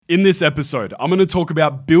In this episode, I'm going to talk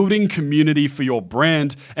about building community for your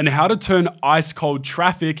brand and how to turn ice cold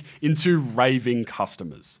traffic into raving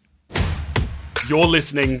customers. You're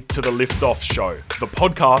listening to The Liftoff Show, the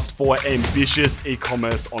podcast for ambitious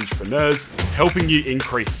e-commerce entrepreneurs, helping you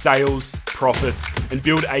increase sales, profits, and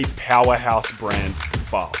build a powerhouse brand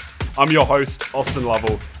fast. I'm your host, Austin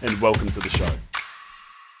Lovell, and welcome to the show.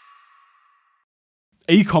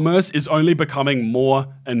 E-commerce is only becoming more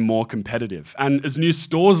and more competitive. And as new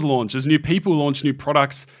stores launch, as new people launch new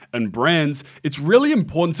products and brands, it's really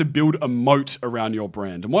important to build a moat around your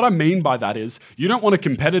brand. And what I mean by that is you don't want a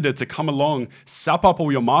competitor to come along, sap up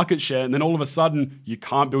all your market share, and then all of a sudden you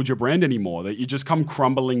can't build your brand anymore, that you just come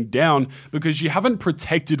crumbling down because you haven't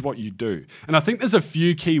protected what you do. And I think there's a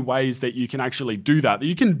few key ways that you can actually do that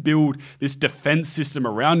you can build this defense system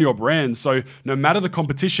around your brand. So no matter the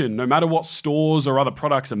competition, no matter what stores or other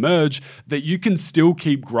products emerge, that you can still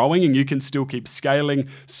keep growing and you can still keep scaling,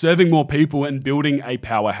 serving more people and building a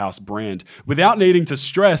powerhouse brand without needing to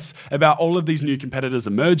stress about all of these new competitors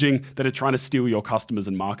emerging that are trying to steal your customers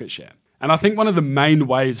and market share. And I think one of the main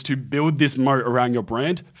ways to build this moat around your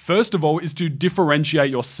brand, first of all, is to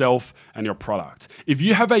differentiate yourself and your product. If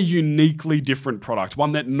you have a uniquely different product,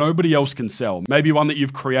 one that nobody else can sell, maybe one that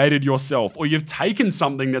you've created yourself, or you've taken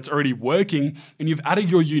something that's already working and you've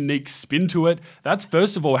added your unique spin to it, that's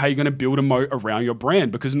first of all how you're going to build a moat around your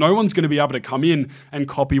brand, because no one's going to be able to come in and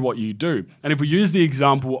copy what you do. And if we use the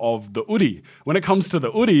example of the hoodie, when it comes to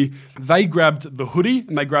the hoodie, they grabbed the hoodie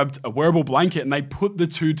and they grabbed a wearable blanket and they put the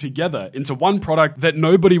two together into one product that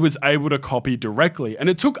nobody was able to copy directly. And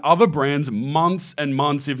it took other brands months and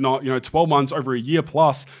months, if not 12 months, over a year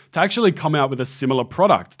plus, to actually come out with a similar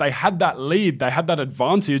product. They had that lead, they had that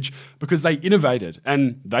advantage because they innovated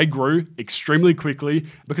and they grew extremely quickly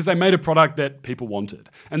because they made a product that people wanted.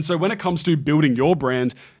 And so when it comes to building your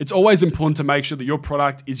brand, it's always important to make sure that your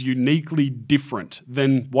product is uniquely different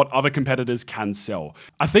than what other competitors can sell.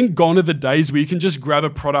 I think gone are the days where you can just grab a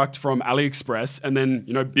product from AliExpress and then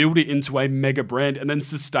build it into a mega brand and then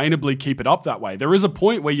sustainably keep it up that way. There is a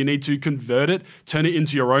point where you need to convert it, turn it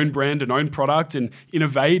into your own brand and own product and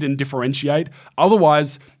innovate and differentiate.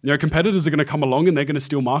 Otherwise, competitors are going to come along and they're going to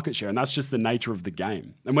steal market share, and that's just the nature of the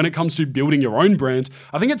game. And when it comes to building your own brand,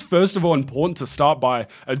 I think it's first of all important to start by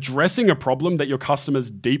addressing a problem that your customers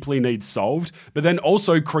deeply need solved, but then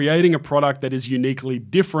also creating a product that is uniquely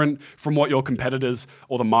different from what your competitors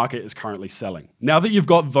or the market is currently selling. Now that you've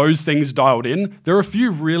got those things dialed in, there are a few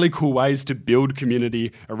really cool ways to build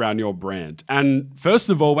community around your brand. And first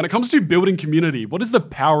of all, when it comes to building community, what is the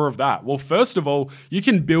power of that? Well, first of all, you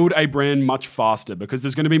can build a brand much faster because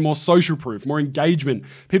there's going to be more social proof, more engagement.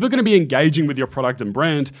 People are going to be engaging with your product and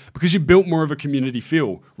brand because you built more of a community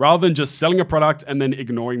feel rather than just selling a product and then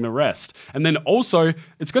ignoring the rest. And then also,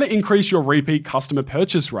 it's going to increase your repeat customer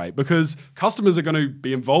purchase rate because customers are going to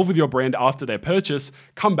be involved with your brand after their purchase,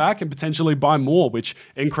 come back and potentially buy more, which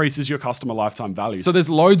increases your customer lifetime value. So there's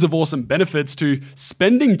loads of awesome benefits to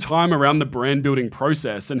spending time around the brand building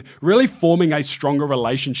process and really forming a stronger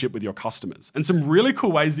relationship with your customers. And some really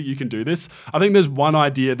cool ways that you can do this. I think there's one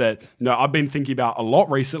idea that I've been thinking about a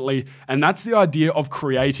lot recently, and that's the idea of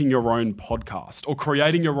creating your own podcast or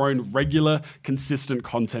creating your own regular, consistent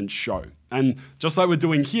content show. And just like we're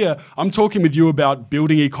doing here, I'm talking with you about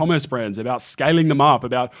building e-commerce brands, about scaling them up,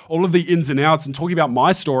 about all of the ins and outs, and talking about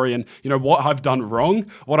my story and what I've done wrong,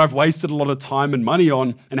 what I've wasted a lot of time and money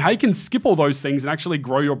on, and how you can skip all those things and actually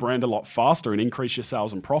grow your brand a lot faster and increase your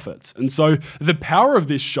sales and profits. And so the power of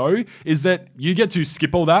this show is that you get to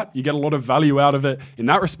skip all that. You get a lot of value out of it in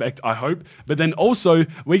that respect, I hope. But then also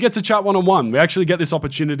we get to chat one-on-one. We actually get this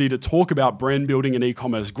opportunity to talk about brand building and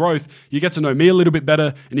e-commerce growth. You get to know me a little bit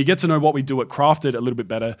better, and you get to know what we do at Crafted a little bit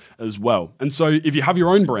better as well. And so if you have your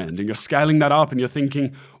own brand and you're scaling that up and you're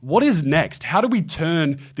thinking, what is next? How do we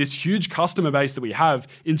turn this huge customer base that we have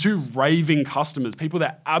into raving customers, people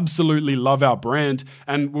that absolutely love our brand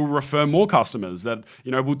and will refer more customers that,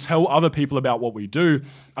 will tell other people about what we do?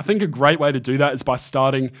 I think a great way to do that is by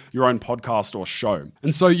starting your own podcast or show.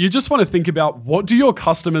 And so you just want to think about, what do your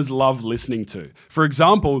customers love listening to? For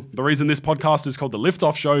example, the reason this podcast is called The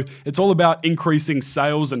Liftoff Show, it's all about increasing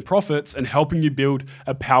sales and profits and helping you build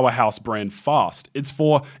a powerhouse brand fast. It's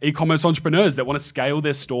for e-commerce entrepreneurs that want to scale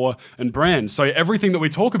their store and brand. So everything that we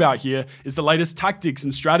talk about here is the latest tactics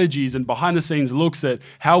and strategies and behind the scenes looks at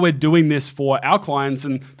how we're doing this for our clients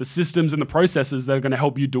and the systems and the processes that are going to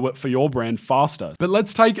help you do it for your brand faster. But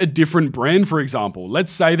let's take take a different brand, for example.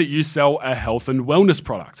 Let's say that you sell a health and wellness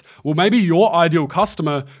product. Well, maybe your ideal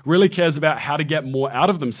customer really cares about how to get more out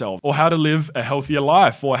of themselves, or how to live a healthier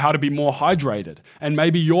life, or how to be more hydrated. And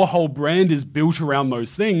maybe your whole brand is built around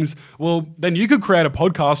those things. Well, then you could create a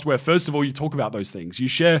podcast where, first of all, you talk about those things. You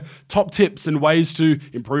share top tips and ways to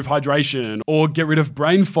improve hydration, or get rid of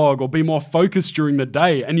brain fog, or be more focused during the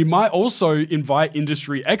day. And you might also invite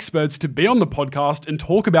industry experts to be on the podcast and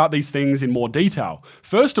talk about these things in more detail.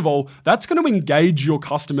 First of all, that's going to engage your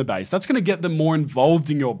customer base. That's going to get them more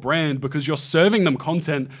involved in your brand because you're serving them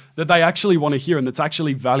content that they actually want to hear and that's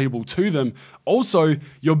actually valuable to them. Also,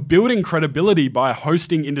 you're building credibility by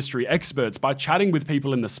hosting industry experts, by chatting with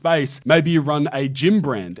people in the space. Maybe you run a gym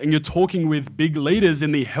brand and you're talking with big leaders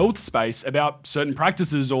in the health space about certain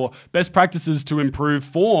practices or best practices to improve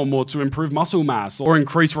form or to improve muscle mass or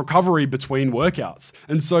increase recovery between workouts.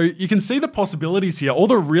 And so you can see the possibilities here, all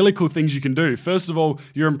the really cool things you can do. First of all,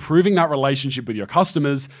 you're improving that relationship with your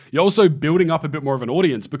customers. You're also building up a bit more of an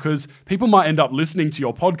audience because people might end up listening to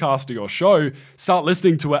your podcast or your show, start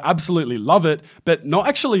listening to it, absolutely love it, but not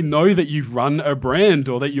actually know that you run a brand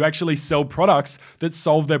or that you actually sell products that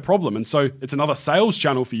solve their problem. And so it's another sales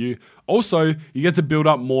channel for you. Also, you get to build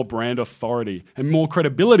up more brand authority and more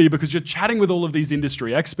credibility because you're chatting with all of these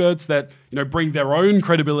industry experts that, bring their own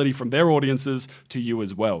credibility from their audiences to you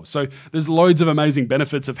as well. So there's loads of amazing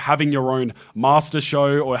benefits of having your own master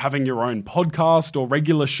show or having your own podcast or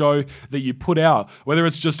regular show that you put out, whether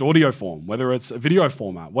it's just audio form, whether it's a video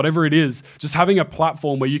format, whatever it is, just having a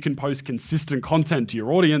platform where you can post consistent content to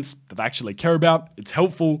your audience that they actually care about. It's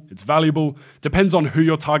helpful, it's valuable, depends on who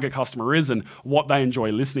your target customer is and what they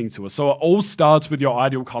enjoy listening to. So it all starts with your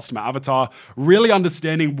ideal customer avatar, really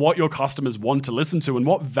understanding what your customers want to listen to and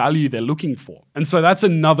what value they're looking for. And so that's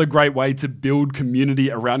another great way to build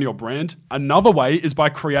community around your brand. Another way is by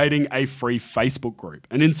creating a free Facebook group.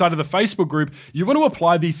 And inside of the Facebook group, you want to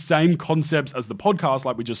apply these same concepts as the podcast,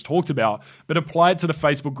 like we just talked about, but apply it to the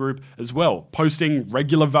Facebook group as well. Posting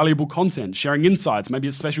regular valuable content, sharing insights, maybe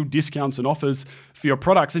it's special discounts and offers for your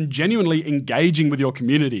products, and genuinely engaging with your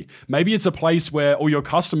community. Maybe it's a place where all your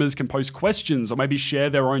customers can post questions or maybe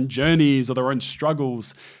share their own journeys or their own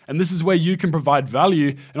struggles. And this is where you can provide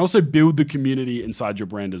value and also build the community inside your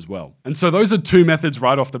brand as well. And so those are two methods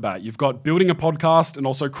right off the bat. You've got building a podcast and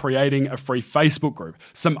also creating a free Facebook group.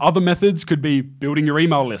 Some other methods could be building your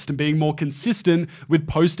email list and being more consistent with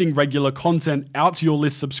posting regular content out to your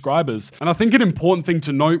list subscribers. And I think an important thing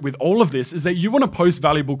to note with all of this is that you want to post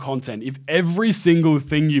valuable content. If every single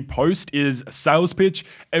thing you post is a sales pitch,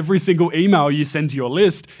 every single email you send to your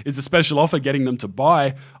list is a special offer getting them to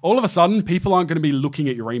buy, all of a sudden people aren't going to be looking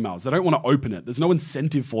at your emails. They don't want to open it. There's no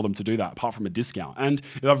incentive for them to do that apart from a discount. And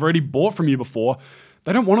if I've already bought from you before,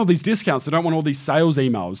 they don't want all these discounts. They don't want all these sales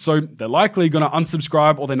emails. So they're likely going to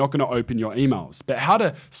unsubscribe or they're not going to open your emails. But how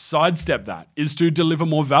to sidestep that is to deliver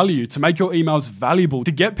more value, to make your emails valuable,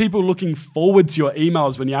 to get people looking forward to your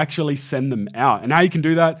emails when you actually send them out. And how you can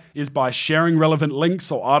do that is by sharing relevant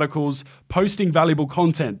links or articles, posting valuable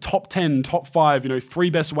content, top 10, top 5, 3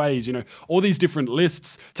 best ways, all these different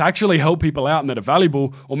lists to actually help people out and that are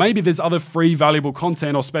valuable. Or maybe there's other free valuable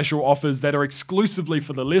content or special offers that are exclusively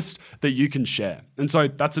for the list that you can share. And so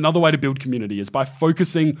that's another way to build community is by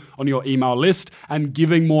focusing on your email list and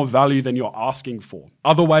giving more value than you're asking for.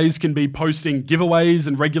 Other ways can be posting giveaways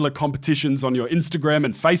and regular competitions on your Instagram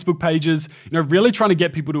and Facebook pages, really trying to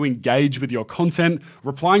get people to engage with your content.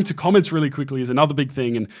 Replying to comments really quickly is another big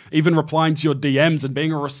thing, and even replying to your DMs and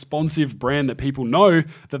being a responsive brand that people know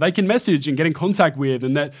that they can message and get in contact with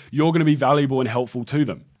and that you're going to be valuable and helpful to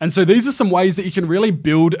them. And so these are some ways that you can really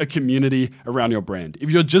build a community around your brand. If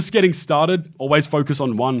you're just getting started, always focus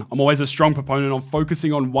on one. I'm always a strong proponent on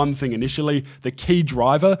focusing on one thing initially, the key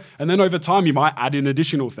driver, and then over time you might add in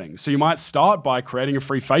additional things. So you might start by creating a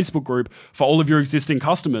free Facebook group for all of your existing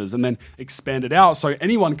customers and then expand it out so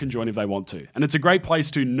anyone can join if they want to. And it's a great place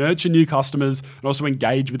to nurture new customers and also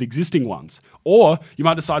engage with existing ones. Or you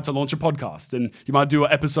might decide to launch a podcast and you might do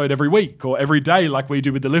an episode every week or every day like we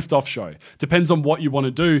do with the Liftoff show. Depends on what you want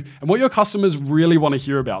to do and what your customers really want to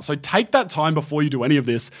hear about. So take that time before you do any of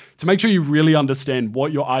this to make sure you really understand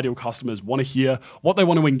what your ideal customers want to hear, what they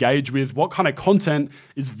want to engage with, what kind of content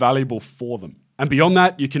is valuable for them. And beyond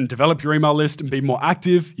that, you can develop your email list and be more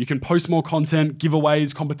active. You can post more content,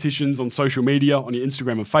 giveaways, competitions on social media, on your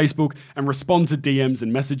Instagram and Facebook, and respond to DMs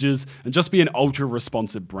and messages, and just be an ultra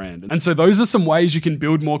responsive brand. And so those are some ways you can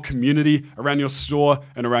build more community around your store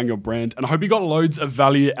and around your brand. And I hope you got loads of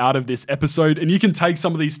value out of this episode, and you can take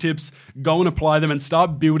some of these tips, go and apply them, and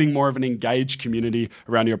start building more of an engaged community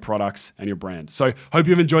around your products and your brand. So hope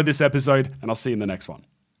you've enjoyed this episode, and I'll see you in the next one.